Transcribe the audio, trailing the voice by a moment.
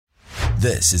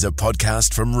This is a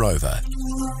podcast from Rover.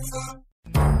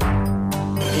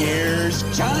 Here's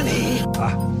Johnnie.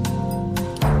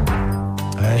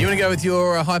 You want to go with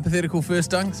your hypothetical first,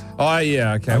 Dunc? Oh,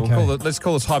 yeah, okay. Let's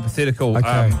call this hypothetical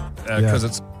because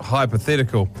it's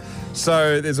hypothetical.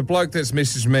 So there's a bloke that's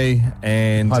messaged me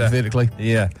and... Hypothetically?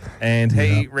 And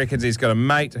he reckons he's got a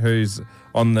mate who's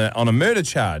on a murder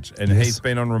charge and he's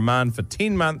been on remand for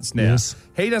 10 months now. Yes.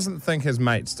 He doesn't think his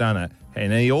mate's done it,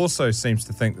 and he also seems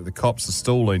to think that the cops are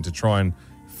stalling to try and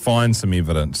find some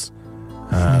evidence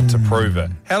to prove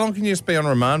it. How long can you just be on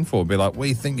remand for? Be like,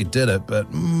 we think you did it, but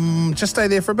just stay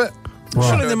there for a bit. Right.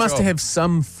 Surely they must have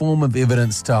some form of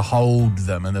evidence to hold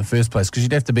them in the first place, because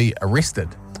you'd have to be arrested.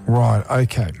 Right,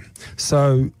 okay.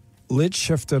 So let's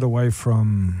shift it away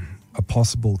from a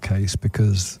possible case,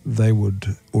 because they would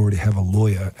already have a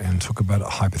lawyer, and talk about it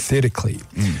hypothetically.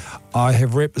 I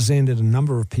have represented a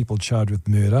number of people charged with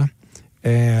murder,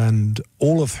 and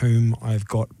all of whom I've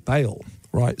got bail,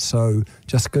 right? So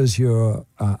just because you're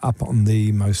up on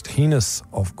the most heinous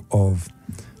of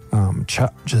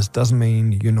charges doesn't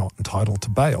mean you're not entitled to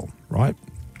bail, right?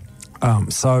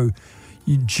 So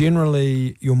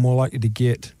you're more likely to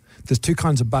get, there's two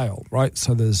kinds of bail, right?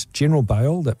 So there's general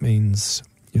bail, that means,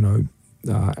 there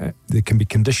can be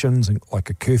conditions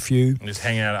like a curfew. Just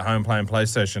hanging out at home playing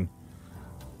PlayStation.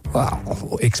 Wow,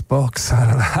 or Xbox, I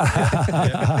don't know.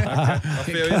 I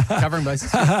feel you. Covering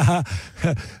bases.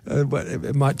 But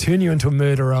it might turn you into a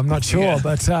murderer, I'm not sure.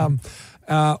 But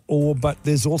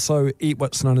there's also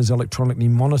what's known as electronically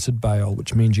monitored bail,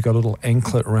 which means you've got a little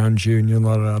anklet around you and you're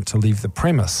not allowed to leave the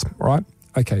premise, right?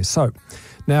 Okay, so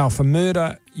now for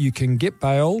murder, you can get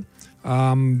bail,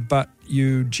 but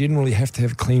you generally have to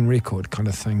have a clean record, kind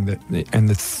of thing. And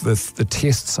the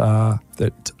tests are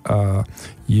that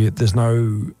there's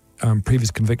no previous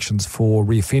convictions for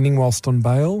reoffending whilst on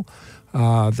bail,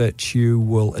 that you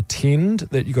will attend,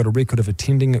 that you've got a record of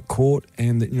attending at court,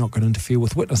 and that you're not going to interfere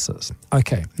with witnesses.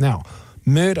 Okay, now,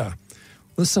 murder.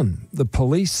 Listen, the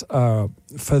police,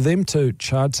 for them to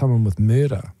charge someone with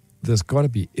murder, there's got to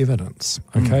be evidence,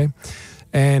 okay?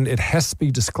 And it has to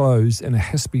be disclosed, and it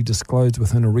has to be disclosed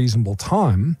within a reasonable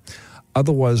time.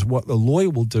 Otherwise, what the lawyer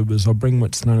will do is they'll bring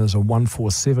what's known as a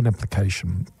 147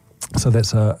 application. So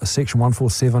that's a section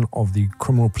 147 of the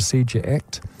Criminal Procedure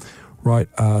Act, right,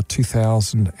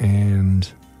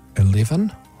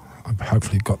 2011. I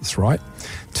hopefully got this right,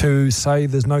 to say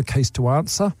there's no case to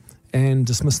answer and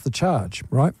dismiss the charge,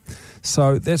 right?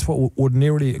 So that's what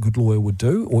ordinarily a good lawyer would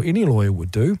do, or any lawyer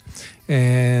would do.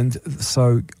 And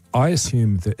so I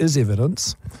assume there is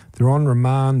evidence. They're on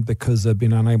remand because they've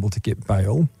been unable to get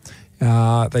bail.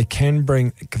 They can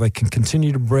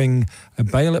continue to bring a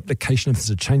bail application if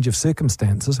there's a change of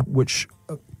circumstances, which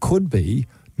could be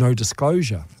no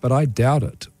disclosure, but I doubt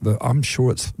it. I'm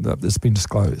sure it's been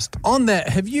disclosed. On that,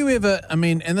 have you ever,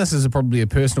 and this is probably a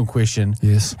personal question.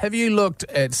 Yes. Have you looked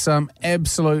at some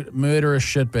absolute murderous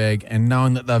shitbag and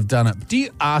knowing that they've done it? Do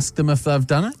you ask them if they've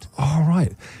done it? Oh,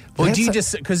 right. Or do you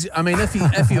just, because,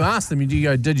 if you ask them, do you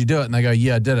go, did you do it? And they go,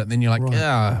 yeah, I did it. And then you're like, You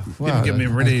didn't give me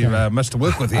really much to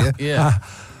work with here. Yeah.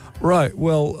 Right.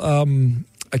 Well,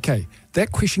 okay.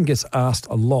 That question gets asked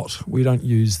a lot. We don't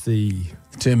use the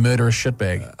term murderous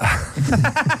shitbag.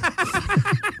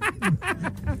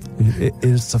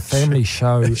 It's a family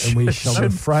show, and we shall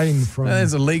refrain from... That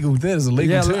is a legal term.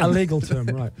 Yeah, a legal term,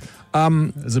 right.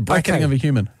 It's a bracketing of a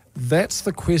human. That's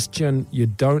the question you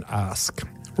don't ask,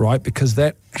 right? Because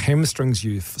that hamstrings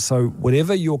you. So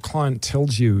whatever your client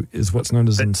tells you is what's known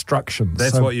as instructions.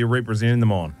 That's what you're representing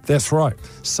them on. That's right.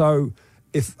 So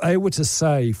if they were to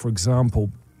say, for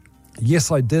example,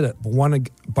 yes, I did it,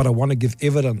 but I want to give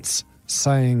evidence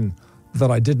saying that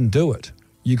I didn't do it,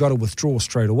 you got to withdraw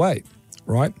straight away,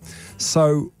 right?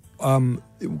 So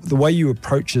the way you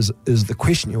approach is the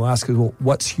question you ask is, well,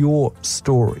 what's your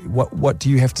story? What do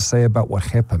you have to say about what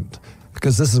happened?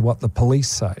 Because this is what the police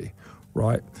say,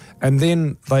 right? And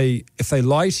then if they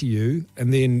lie to you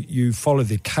and then you follow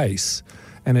their case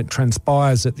and it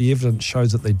transpires that the evidence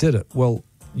shows that they did it, well,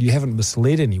 you haven't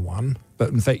misled anyone, but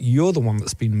in fact, you're the one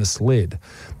that's been misled.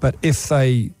 But if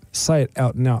they say it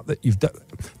out and out that you've done,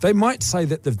 they might say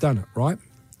that they've done it, right?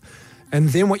 And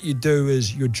then what you do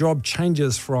is your job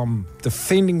changes from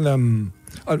defending them.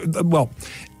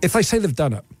 If they say they've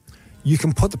done it, you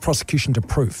can put the prosecution to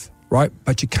proof, right?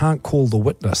 But you can't call the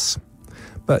witness.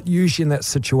 But usually in that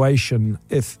situation,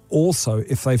 if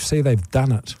they say they've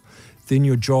done it, then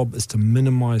your job is to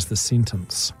minimize the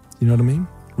sentence. You know what I mean?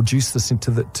 Reduce the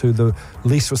sentence to the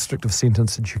least restrictive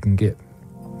sentence that you can get.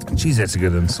 Geez, that's a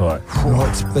good insight.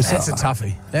 That's a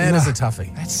toughie. That is a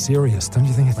toughie. That's serious. Don't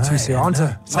you think it's too serious? On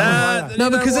to something like that. No,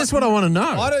 because that's what I want to know.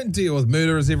 I don't deal with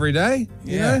murderers every day.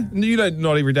 You know? You don't,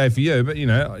 not every day for you, but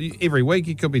every week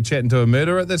you could be chatting to a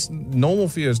murderer. That's normal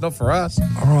for you. It's not for us.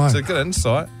 All right. It's a good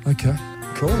insight. Okay,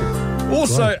 cool.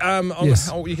 Also,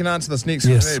 Yes. you can answer this next.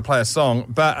 Yes. We need to play a song.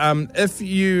 But if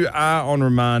you are on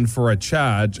remand for a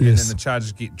charge and Yes. then the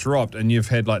charges get dropped and you've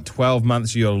had like 12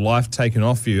 months of your life taken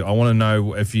off you, I want to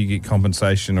know if you get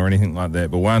compensation or anything like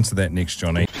that. But we'll answer that next,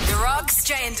 Johnny. The Rocks,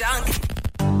 Jay and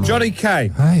Dunc. Johnny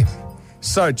K. Hey,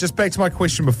 So, just back to my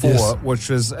question before, Yes. which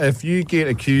is if you get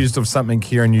accused of something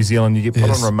here in New Zealand, you get put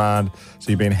Yes. on remand, so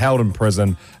you've been held in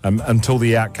prison until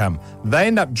the outcome. They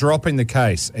end up dropping the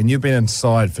case, and you've been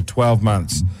inside for 12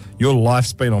 months. Your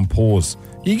life's been on pause.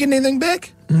 You get anything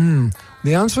back?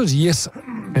 the answer is yes.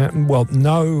 Well,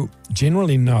 no,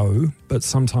 generally no, but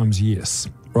sometimes yes.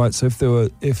 Right. So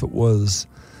if it was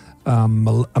a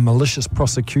malicious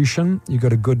prosecution, you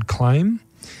got a good claim.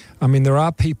 I mean, there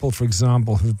are people, for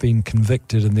example, who've been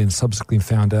convicted and then subsequently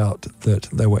found out that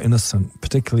they were innocent,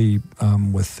 particularly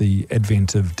with the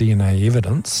advent of DNA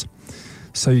evidence.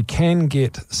 So you can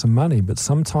get some money, but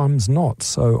sometimes not.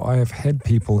 So I have had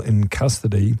people in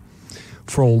custody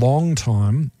for a long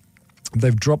time.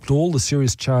 They've dropped all the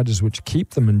serious charges which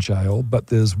keep them in jail, but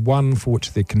there's one for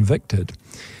which they're convicted.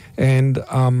 And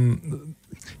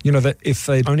that if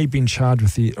they'd only been charged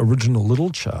with the original little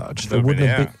charge, they would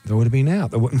have been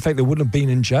out. In fact, they wouldn't have been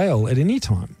in jail at any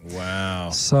time. Wow.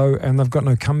 So, and they've got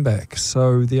no comeback.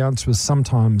 So the answer is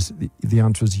sometimes the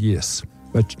answer is yes.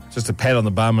 But Just a pat on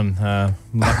the bum and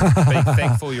be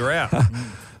thankful you're out.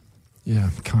 yeah,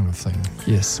 kind of thing.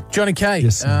 Yes. Johnny K,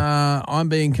 Yes, sir. I'm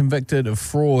being convicted of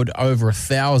fraud over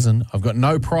 1,000. I've got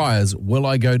no priors. Will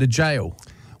I go to jail?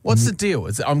 What's the deal?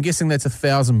 I'm guessing that's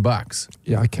 $1,000.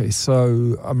 Yeah, okay.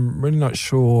 So I'm really not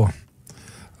sure.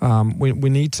 We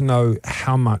need to know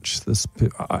how much this...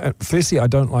 firstly, I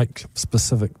don't like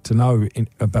specific to know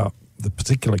about the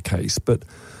particular case, but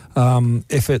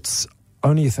if it's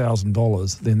only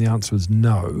 $1,000, then the answer is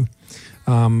no.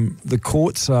 The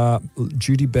courts are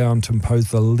duty-bound to impose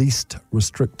the least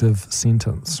restrictive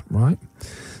sentence, right?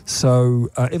 So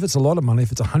if it's a lot of money,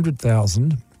 if it's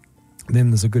 $100,000,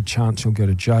 then there's a good chance you'll go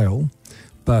to jail.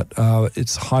 But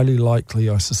it's highly likely,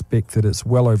 I suspect, that it's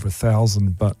well over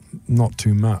 1,000, but not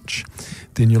too much.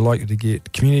 Then you're likely to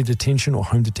get community detention or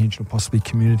home detention or possibly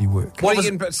community work. What are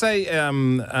you getting? Say,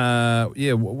 what are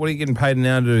you getting paid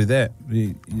now to do that?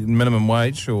 Minimum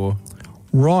wage or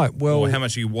Right, well... or how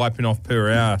much are you wiping off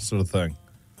per hour, sort of thing?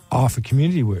 for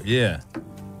community work. Yeah,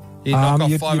 you knock off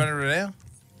you'd- $500 an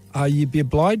hour. You'd be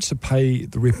obliged to pay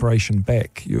the reparation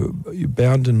back. You're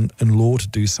bound in law to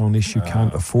do so unless you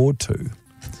can't afford to.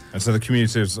 And so the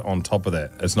community is on top of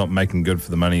that. It's not making good for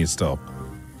the money you stole.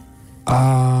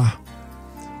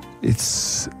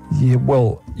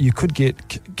 Well, you could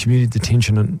get community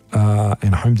detention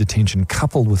and home detention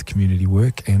coupled with community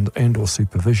work and or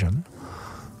supervision.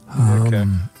 Okay.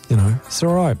 It's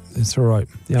all right. It's all right.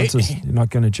 The answer is you're not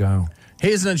going to jail.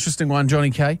 Here's an interesting one,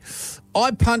 Johnny K.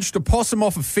 I punched a possum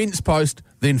off a fence post,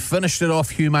 then finished it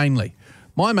off humanely.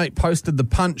 My mate posted the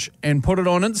punch and put it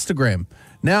on Instagram.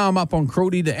 Now I'm up on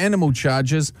cruelty to animal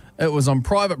charges. It was on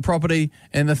private property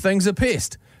and the thing's a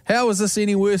pest. How is this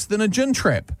any worse than a gin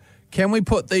trap? Can we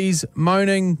put these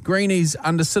moaning greenies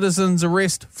under citizen's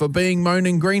arrest for being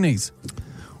moaning greenies?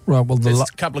 Right. Well, There's a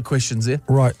couple of questions there.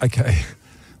 right. Okay.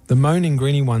 The moaning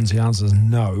greenie ones, the answer is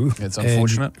no. It's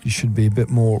unfortunate. And you should be a bit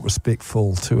more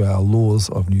respectful to our laws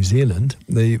of New Zealand.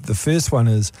 The first one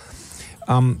is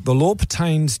the law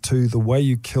pertains to the way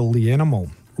you kill the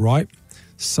animal, right?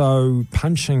 So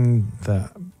punching the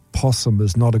possum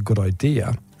is not a good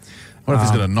idea. What if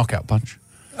he's got a knockout punch?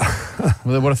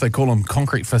 What if they call him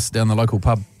concrete fist down the local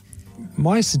pub?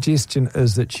 My suggestion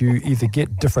is that you either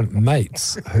get different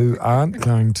mates who aren't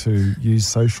going to use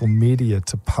social media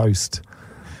to post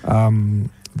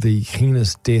the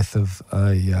heinous death of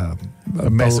a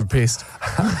massive pest.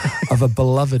 of a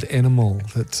beloved animal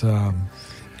that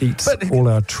eats all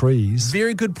our trees.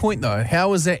 Very good point, though.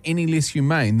 How is that any less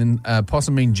humane than a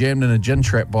possum being jammed in a gin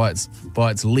trap by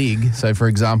its leg, so for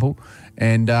example,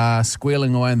 and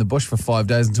squealing away in the bush for 5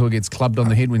 days until it gets clubbed on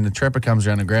the head when the trapper comes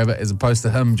around to grab it, as opposed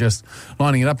to him just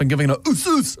lining it up and giving it a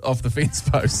oos off the fence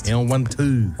post.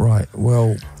 L12. Right.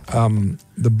 Well,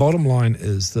 the bottom line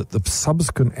is that the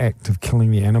subsequent act of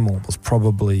killing the animal was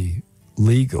probably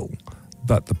legal,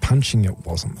 but the punching it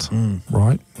wasn't.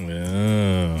 Right?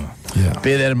 Yeah. Yeah.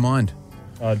 Bear that in mind.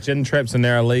 Gin traps are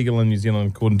now illegal in New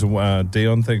Zealand, according to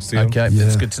Dion. Thanks, Dion. Okay, Yeah.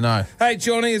 that's good to know. Hey,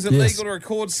 Johnny, is it Yes. legal to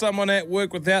record someone at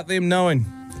work without them knowing?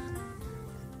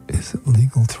 Is it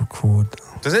legal to record?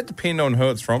 Does it depend on who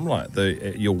it's from? Like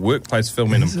your workplace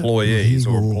filming Is it employees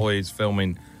or legal? employees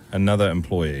filming another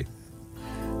employee?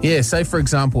 Yeah, say for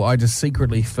example, I just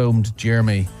secretly filmed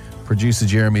producer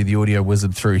Jeremy, the audio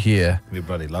wizard, through here.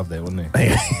 Everybody loved that, wouldn't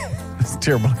they? It's a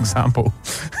terrible example.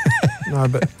 No,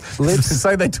 but let's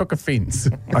Say they took offence.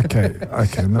 Okay.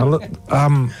 Now, look,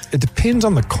 it depends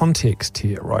on the context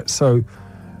here, right? So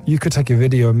you could take a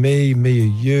video of me or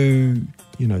you,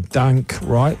 Dunc,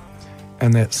 right?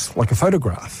 And that's like a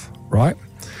photograph, right?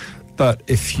 But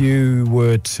if you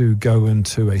were to go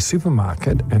into a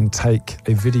supermarket and take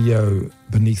a video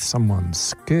beneath someone's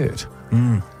skirt,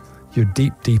 you're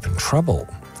deep in trouble,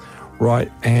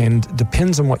 right? And it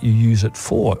depends on what you use it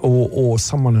for, or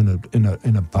someone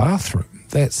in a bathroom.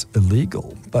 That's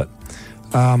illegal. But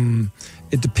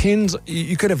it depends.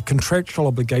 You could have contractual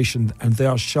obligation, and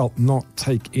thou shalt not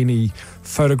take any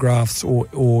photographs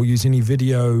or use any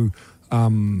video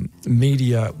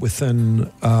media within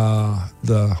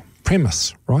the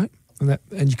premise, right?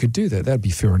 And you could do that. That'd be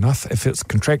fair enough. If it's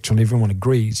contractual and everyone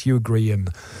agrees, you agree and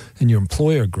your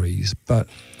employer agrees. But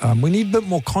we need a bit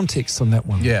more context on that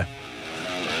one. Yeah.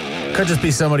 Could just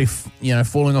be somebody,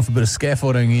 falling off a bit of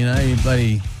scaffolding, you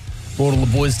bloody brought all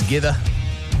the boys together.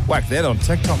 Whack that on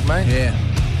TikTok, mate.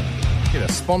 Yeah. Get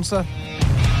a sponsor.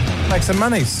 Make some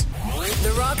monies.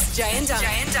 The Rock's Jay and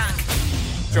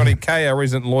Dunc. Johnnie K, our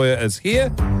resident lawyer, is here.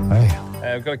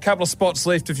 Hey. We've got a couple of spots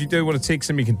left. If you do want to text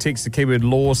him, you can text the keyword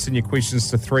law, send your questions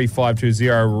to 3520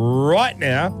 right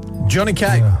now. Johnny K,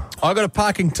 Yeah. I got a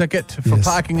parking ticket for Yes.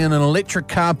 parking in an electric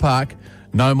car park.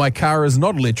 No, my car is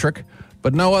not electric,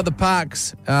 but no other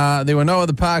parks. There were no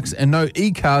other parks and no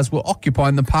e-cars were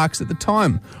occupying the parks at the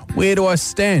time. Where do I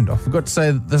stand? I forgot to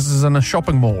say that this is in a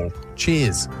shopping mall.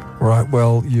 Cheers. Right,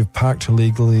 well, you've parked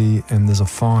illegally and there's a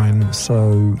fine,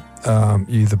 so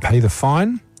you either pay the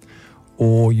fine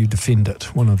or you defend it,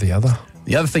 one or the other.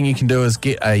 The other thing you can do is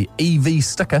get a EV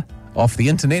sticker off the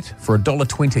internet for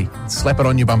 $1.20. Slap it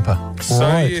on your bumper. So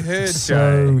Right. you heard,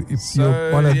 So Jay. if you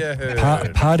want you to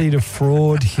heard. party to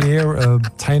fraud here,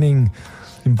 obtaining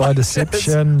by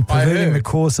deception, I perverting heard. the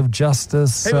course of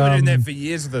justice. People were doing that for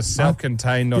years with the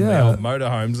self-contained on the yeah. old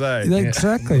motorhomes, eh? Yeah,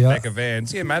 exactly. Back of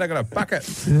vans. Yeah, mate, I got a bucket.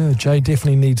 Yeah, Jay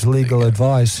definitely needs legal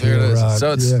advice There here. it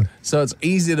is. yeah. So it's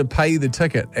easier to pay the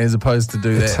ticket as opposed to do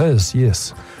It that. is,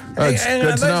 yes. Oh, it's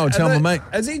good to know. Tell my mate.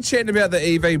 Is he chatting about the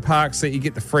EV parks that you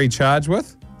get the free charge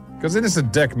with? Because then it's a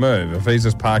dick move if he's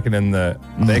just parking in the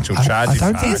actual I charging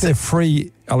don't park. think they're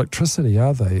free electricity,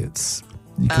 are they? It's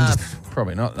you can just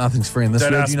Probably not. Nothing's free in this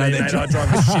Don't world. ask You know me, that. mate. I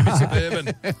drive a Chevy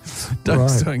Suburban.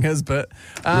 Doug's Right. doing his bit.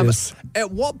 Yes.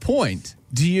 At what point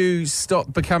do you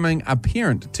stop becoming a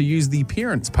parent to use the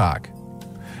parents' park?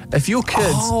 If your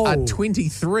kids are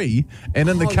 23 and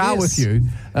in the car yes. with you,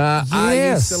 are you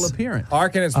Yes. still a parent? I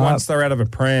reckon it's once they're out of a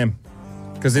pram.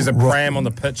 Because there's a pram on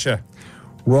the picture.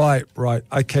 Right.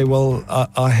 Okay, well,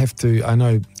 I have to. I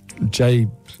know Jay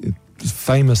is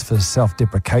famous for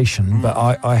self-deprecation, but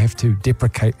I have to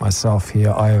deprecate myself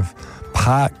here. I have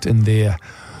parked in there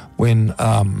when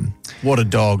What a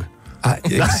dog.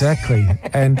 exactly,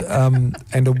 and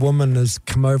a woman has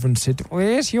come over and said,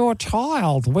 "Where's your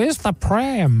child? Where's the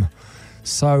pram?"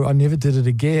 So I never did it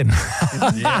again.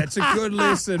 Yeah, it's a good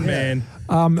lesson, man.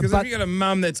 Because but- if you got a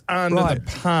mum that's under Right.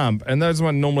 the pump, and those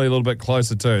ones normally a little bit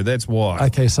closer too, that's why.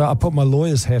 Okay, so I put my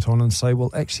lawyer's hat on and say,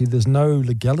 well, actually, there's no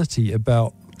legality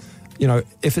about,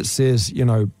 if it says,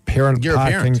 parent You're a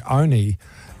parking parent. only.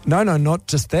 No, not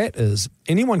just that is.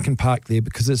 Anyone can park there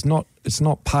because it's not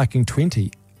parking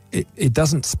 20. It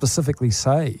doesn't specifically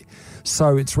say.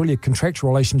 So it's really a contractual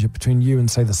relationship between you and,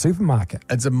 say, the supermarket.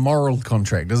 It's a moral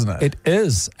contract, isn't it? It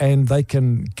is, and they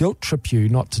can guilt trip you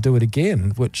not to do it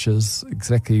again, which is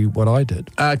exactly what I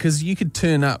did. Because you could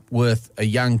turn up with a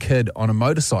young kid on a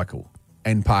motorcycle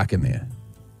and park in there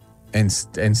and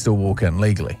still walk in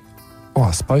legally. Oh,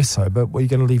 I suppose so, but were you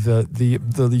going to leave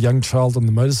the young child on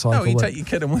the motorcycle? No, you take your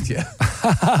kid in with you.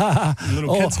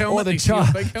 Little kid's helmet. the next to your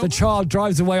big the helmet. child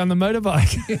drives away on the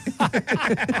motorbike.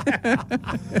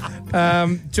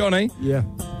 Johnny, Yeah.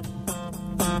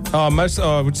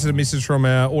 which is a message from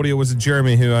our audio wizard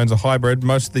Jeremy, who owns a hybrid.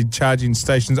 Most of the charging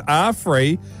stations are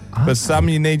free, but some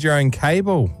you need your own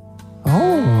cable.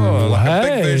 Oh, like a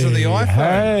hey, big version of the iPhone.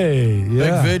 Hey,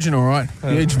 yeah. Big virgin, all right.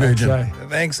 Huge virgin. Okay.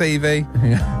 Thanks, Evie.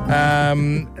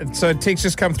 So text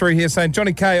just come through here saying,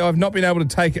 Johnny K, I've not been able to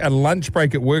take a lunch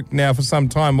break at work now for some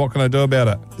time. What can I do about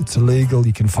it? It's illegal.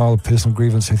 You can file a personal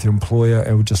grievance with your employer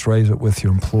and we'll just raise it with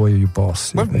your employer, your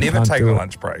boss. We've You never can't taken do a it.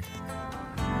 lunch break.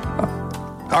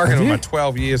 I reckon Have in you? my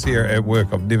 12 years here at work,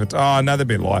 I've never... Oh, no, that'd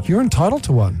be a lie. You're entitled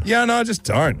to one. Yeah, no, I just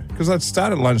don't. Because I'd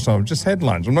start at lunchtime. I've just had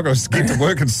lunch. I'm not going to get to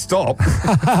work and stop.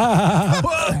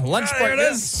 Lunch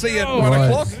break. See you at 1 Right.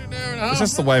 o'clock. It's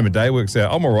just the way my day works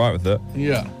out. I'm all right with it.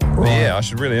 Yeah. But yeah, I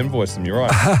should really invoice them. You're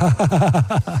right.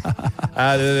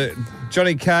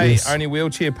 Johnny K, Yes. only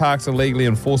wheelchair parks are legally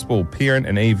enforceable. Parent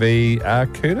and EV are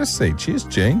courtesy. Cheers,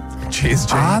 Gene. Cheers,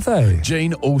 Gene. Are they?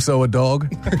 Gene, also a dog.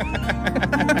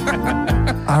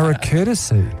 Are a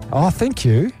courtesy. Oh, thank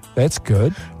you. That's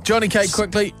good. Johnny K,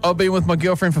 quickly, I've been with my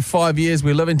girlfriend for 5 years.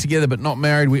 We're living together but not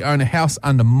married. We own a house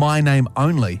under my name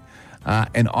only,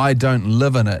 and I don't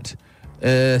live in it.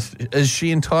 Is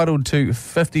she entitled to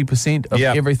 50% of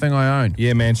Yeah. everything I own?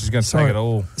 Yeah, man, she's going to take it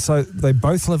all. So they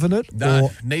both live in it? No,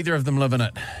 Or neither of them live in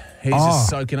it. He's Ah. just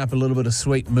soaking up a little bit of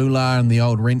sweet moolah and the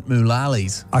old rent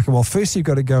moolahlies. Okay, well, first you've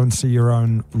got to go and see your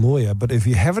own lawyer. But if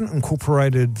you haven't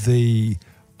incorporated the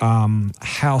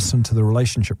house into the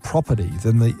relationship property,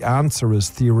 then the answer is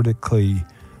theoretically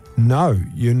no,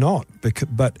 you're not.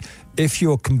 But if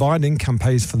your combined income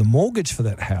pays for the mortgage for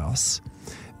that house,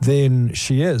 then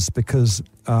she is, because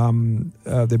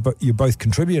you're both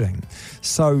contributing.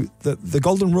 So the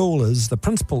golden rule is, the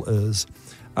principle is,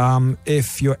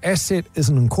 if your asset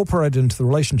isn't incorporated into the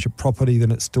relationship property,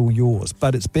 then it's still yours.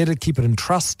 But it's better to keep it in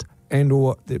trust, and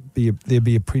or there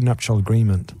be a prenuptial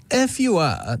agreement. If you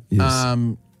are, Yes.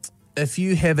 if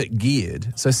you have it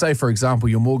geared, so say for example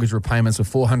your mortgage repayments are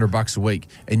 $400 a week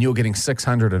and you're getting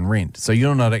 $600 in rent, so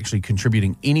you're not actually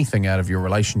contributing anything out of your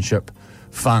relationship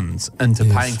funds into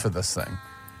Yes. paying for this thing.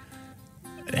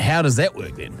 How does that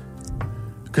work then?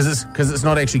 Because it's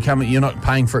not actually coming. You're not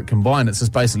paying for it combined. It's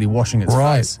just basically washing its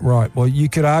face. Right. Well, you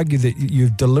could argue that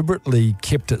you've deliberately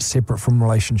kept it separate from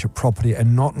relationship property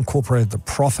and not incorporated the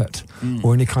profit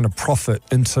or any kind of profit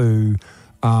into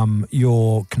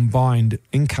your combined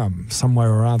income some way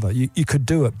or other. You could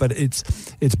do it, but it's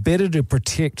better to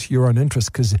protect your own interests,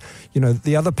 because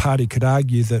the other party could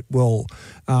argue that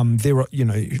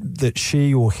that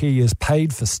she or he has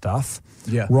paid for stuff,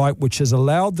 Yeah. right, which has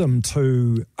allowed them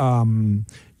to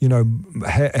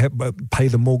pay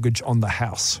the mortgage on the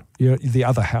house, the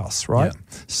other house, right?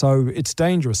 Yeah. So it's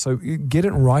dangerous. So you get it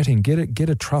in writing, get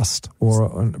a trust or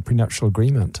a prenuptial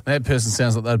agreement. That person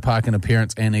sounds like they'd park in a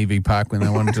parents and EV park when they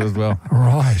wanted to as well.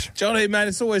 Right. Johnny, mate,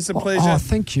 it's always a pleasure. Oh,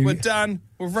 thank you. We're done.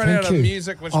 We've run Thank out of you.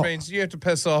 music, which means you have to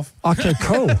piss off. Okay,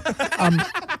 cool.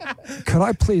 Could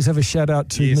I please have a shout out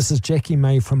to Yes. Mrs. Jackie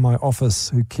May from my office,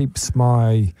 who keeps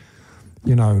my,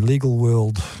 legal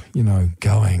world,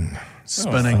 going.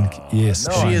 Spinning. Yes.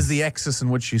 She is the axis in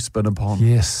which you spin upon.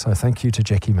 Yes, so thank you to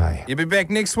Jackie May. You'll be back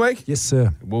next week? Yes,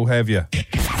 sir. We'll have you.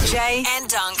 Jay and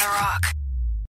Dunc. The Rock.